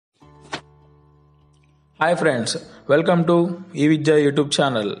Hi friends, welcome to ఈ విద్య YouTube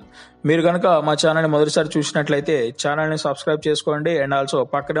channel. మీరు కనుక మా ఛానల్ని మొదటిసారి చూసినట్లయితే ఛానల్ని సబ్స్క్రైబ్ చేసుకోండి అండ్ ఆల్సో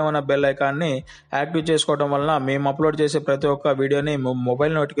పక్కనే ఉన్న బెల్ ఐకాన్ని యాక్టివ్ చేసుకోవడం వలన మేము అప్లోడ్ చేసే ప్రతి ఒక్క వీడియోని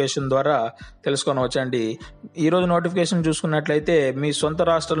మొబైల్ నోటిఫికేషన్ ద్వారా తెలుసుకోవచ్చండి. ఈరోజు నోటిఫికేషన్ చూసుకున్నట్లయితే మీ సొంత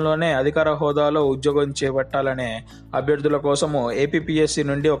రాష్ట్రంలోనే అధికార హోదాలో ఉద్యోగం చేపట్టాలనే అభ్యర్థుల కోసము ఏపీఎస్సీ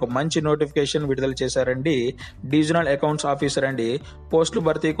నుండి ఒక మంచి నోటిఫికేషన్ విడుదల చేశారండి. డివిజనల్ అకౌంట్స్ ఆఫీసర్ అండి. పోస్టుల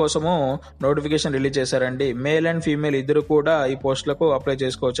భర్తీ కోసము నోటిఫికేషన్ రిలీజ్ చేశారండి. మేల్ అండ్ ఫీమేల్ ఇద్దరు కూడా ఈ పోస్టులకు అప్లై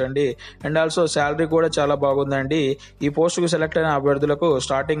చేసుకోవచ్చండి. అండ్ ఆల్సో శాలరీ కూడా చాలా బాగుందండి. ఈ పోస్టుకు సెలెక్ట్ అయిన అభ్యర్థులకు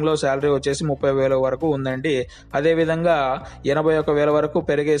స్టార్టింగ్ లో శాలరీ వచ్చేసి 30,000 వరకు ఉందండి. అదే విధంగా 81,000 వరకు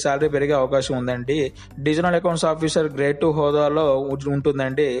శాలరీ పెరిగే అవకాశం ఉందండి. డివిజనల్ అకౌంట్స్ ఆఫీసర్ గ్రేడ్ 2 హోదాలో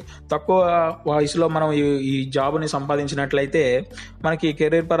ఉంటుందండి. తక్కువ వయసులో మనం ఈ జాబ్ ని సంపాదించినట్లయితే మనకి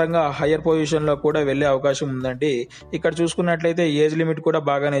కెరీర్ పరంగా హయ్యర్ పొజిషన్ లో కూడా వెళ్లే అవకాశం ఉందండి. ఇక్కడ చూసుకున్నట్లయితే ఏజ్ లిమిట్ కూడా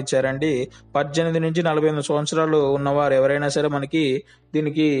బాగానే ఇచ్చారండి. 18 నుంచి 48 సంవత్సరాలు ఉన్నవారు ఎవరైనా సరే మనకి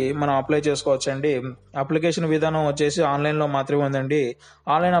దీనికి మనం అప్లై చేసుకోవచ్చండి. అప్లికేషన్ విధానం వచ్చేసి ఆన్లైన్లో మాత్రమే ఉందండి.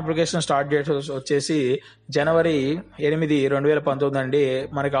 ఆన్లైన్ అప్లికేషన్ స్టార్ట్ డేట్ వచ్చేసి జనవరి 8, 2019 అండి.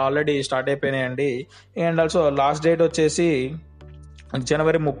 మనకి ఆల్రెడీ స్టార్ట్ అయిపోయినాయండి. అండ్ ఆల్సో లాస్ట్ డేట్ వచ్చేసి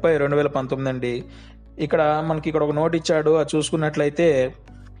జనవరి 30, 2019 అండి. ఇక్కడ మనకి ఒక నోట్ ఇచ్చాడు. అది చూసుకున్నట్లయితే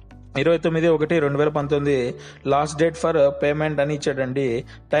 29/1/2019 లాస్ట్ డేట్ ఫర్ పేమెంట్ అని ఇచ్చాడండి.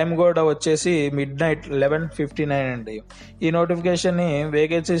 టైం కూడా వచ్చేసి midnight 11:59 అండి. ఈ నోటిఫికేషన్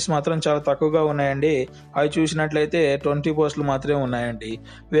వేకెన్సీస్ మాత్రం చాలా తక్కువగా ఉన్నాయండి. అవి చూసినట్లయితే 20 పోస్టులు మాత్రమే ఉన్నాయండి.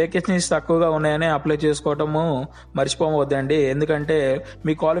 వేకెన్సీస్ తక్కువగా ఉన్నాయని అప్లై చేసుకోవటము మర్చిపోవద్దండి. ఎందుకంటే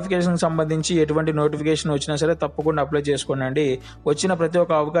మీ క్వాలిఫికేషన్ సంబంధించి ఎటువంటి నోటిఫికేషన్ వచ్చినా సరే తప్పకుండా అప్లై చేసుకోండి. వచ్చిన ప్రతి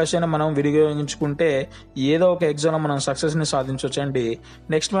ఒక్క అవకాశాన్ని మనం వినియోగించుకుంటే ఏదో ఒక ఎగ్జామ్ మనం సక్సెస్ని సాధించవచ్చండి.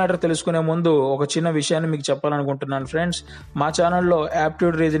 నెక్స్ట్ మ్యాటర్ తెలుసుకునే ముందు ఒక చిన్న విషయాన్ని మీకు చెప్పాలనుకుంటున్నాను ఫ్రెండ్స్. మా ఛానల్లో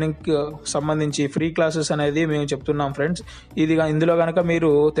యాప్ట్యూడ్ రీజనింగ్ సంబంధించి ఫ్రీ క్లాసెస్ అనేది మేము చెప్తున్నాం ఫ్రెండ్స్. ఇందులో కనుక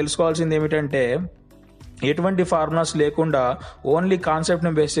మీరు తెలుసుకోవాల్సింది ఏమిటంటే ఎటువంటి ఫార్ములాస్ లేకుండా ఓన్లీ కాన్సెప్ట్ని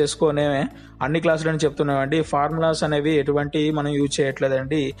బేస్ చేసుకునే అన్ని క్లాసులని చెప్తున్నామండి. ఫార్ములాస్ అనేవి ఎటువంటి మనం యూజ్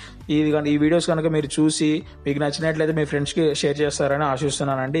చేయట్లేదండి. ఈ వీడియోస్ కనుక మీరు చూసి మీకు నచ్చినట్లయితే మీ ఫ్రెండ్స్కి షేర్ చేస్తారని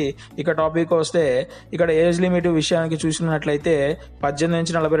ఆశిస్తున్నానండి. ఇక టాపిక్ వస్తే ఇక్కడ ఏజ్ లిమిట్ విషయానికి చూసినట్లయితే 18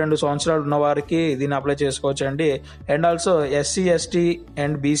 నుంచి 42 సంవత్సరాలు ఉన్న వారికి దీన్ని అప్లై చేసుకోవచ్చు అండి. And also SC, ST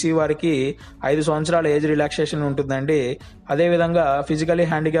and BC వారికి 5 సంవత్సరాల ఏజ్ రిలాక్సేషన్ ఉంటుందండి. అదేవిధంగా ఫిజికలీ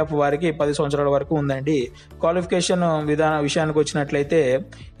హ్యాండిక్యాప్ వారికి 10 సంవత్సరాల వరకు ఉందండి. క్వాలిఫికేషన్ విషయానికి వచ్చినట్లయితే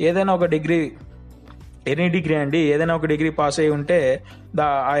ఏదైనా ఒక డిగ్రీ, ఎనీ డిగ్రీ అండి, ఏదైనా ఒక డిగ్రీ పాస్ అయి ఉంటే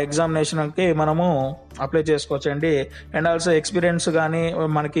ఆ ఎగ్జామినేషన్కి మనము అప్లై చేసుకోవచ్చండి. అండ్ ఆల్సో ఎక్స్పీరియన్స్ కానీ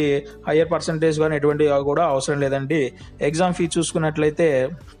మనకి హయ్యర్ పర్సంటేజ్ కానీ ఎటువంటి కూడా అవసరం లేదండి. ఎగ్జామ్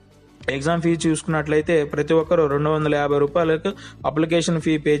ఫీ చూసుకున్నట్లయితే ప్రతి ఒక్కరు 250 రూపాయలకు అప్లికేషన్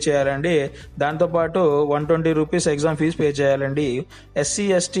ఫీ పే చేయాలండి. దాంతోపాటు 120 రూపీస్ ఎగ్జామ్ ఫీజు పే చేయాలండి. SC,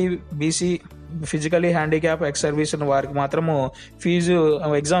 ST, BC physically handicap ex service వారికి మాత్రము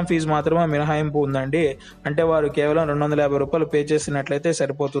ఎగ్జామ్ ఫీజు మాత్రమే మినహాయింపు ఉందండి. అంటే వారు కేవలం 250 రూపాయలు పే చేసినట్లయితే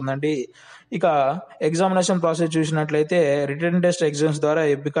సరిపోతుందండి. ఇక ఎగ్జామినేషన్ ప్రాసెస్ చూసినట్లయితే రిటన్ టెస్ట్ ఎగ్జామ్స్ ద్వారా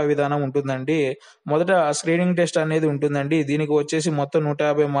ఎంపిక విధానం ఉంటుందండి. మొదట స్క్రీనింగ్ టెస్ట్ అనేది ఉంటుందండి. దీనికి వచ్చేసి మొత్తం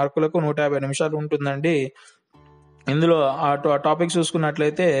 150 మార్కులకు 150 నిమిషాలు ఉంటుందండి. ఇందులో ఆ టాపిక్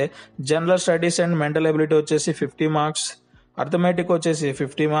చూసుకున్నట్లయితే general studies and mental ability వచ్చేసి 50 మార్క్స్, అర్థమెటిక్ వచ్చేసి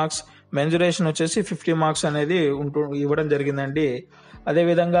 50 మార్క్స్, మెన్జురేషన్ వచ్చేసి 50 మార్క్స్ అనేది ఇవ్వడం జరిగిందండి.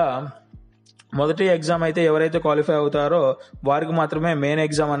 అదేవిధంగా మొదటి ఎగ్జామ్ అయితే ఎవరైతే క్వాలిఫై అవుతారో వారికి మాత్రమే మెయిన్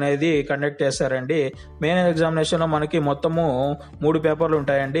ఎగ్జామ్ అనేది కండక్ట్ చేస్తారండి. మెయిన్ ఎగ్జామినేషన్లో మనకి మొత్తము 3 పేపర్లు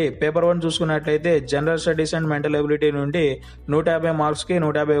ఉంటాయండి. పేపర్ 1 చూసుకున్నట్లయితే general studies and mental ability నుండి 150 మార్క్స్కి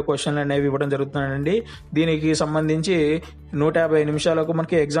 150 క్వశ్చన్లు అనేవి ఇవ్వడం జరుగుతుందండి. దీనికి సంబంధించి 150 నిమిషాలకు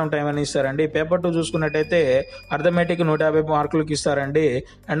మనకి ఎగ్జామ్ టైం అని ఇస్తారండి. పేపర్ 2 చూసుకున్నట్టయితే అర్థమెటిక్ 150 మార్కులకు ఇస్తారండి.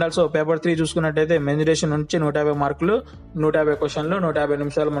 అండ్ ఆల్సో పేపర్ 3 చూసుకున్నట్టయితే మెన్జురేషన్ నుంచి 150 మార్కులు, 150 క్వశ్చన్లు, 150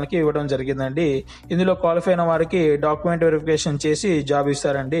 నిమిషాలు మనకి ఇవ్వడం జరిగిందండి. ఇందులో క్వాలిఫై అయిన వారికి డాక్యుమెంట్ వెరిఫికేషన్ చేసి జాబ్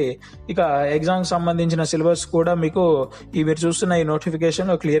ఇస్తారండి. ఇక ఎగ్జామ్ సంబంధించిన సిలబస్ కూడా మీకు మీరు చూస్తున్న ఈ నోటిఫికేషన్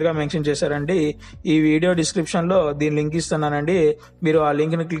లో క్లియర్ గా మెన్షన్ చేశారండి. ఈ వీడియో డిస్క్రిప్షన్ లో దీని లింక్ ఇస్తున్నానండి. మీరు ఆ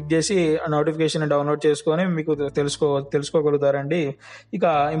లింక్ ని క్లిక్ చేసి ఆ నోటిఫికేషన్ డౌన్లోడ్ చేసుకొని మీకు తెలుసుకోగలుగుతారండి. ఇక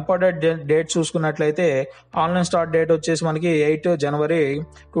ఇంపార్టెంట్ డేట్ చూసుకున్నట్లయితే ఆన్లైన్ స్టార్ట్ డేట్ వచ్చేసి మనకి 8 జనవరి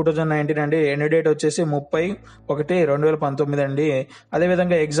 2019 అండి. ఎండ్ డేట్ వచ్చేసి 30/1/2019 అండి.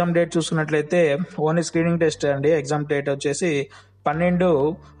 అదేవిధంగా ఎగ్జామ్ డేట్ చూసుకున్నట్లయితే ఓన్లీ స్క్రీనింగ్ టెస్ట్ అండి. ఎగ్జామ్ డేట్ వచ్చేసి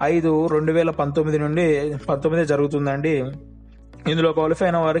 12/5/2019 నుండి 19 జరుగుతుందండి. ఇందులో క్వాలిఫై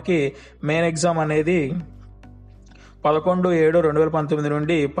అయిన వారికి మెయిన్ ఎగ్జామ్ అనేది 11/7/2019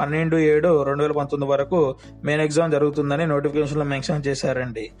 నుండి 12/7/2019 వరకు మెయిన్ ఎగ్జామ్ జరుగుతుందని నోటిఫికేషన్లో మెన్షన్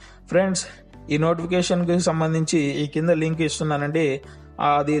చేశారండి. ఫ్రెండ్స్, ఈ నోటిఫికేషన్కి సంబంధించి ఈ కింద లింక్ ఇస్తున్నానండి,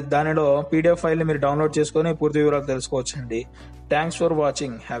 అది దానిలో PDF ఫైల్ని మీరు డౌన్లోడ్ చేసుకొని పూర్తి వివరాలు తెలుసుకోవచ్చండి. Thanks for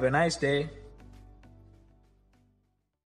watching. Have a nice day.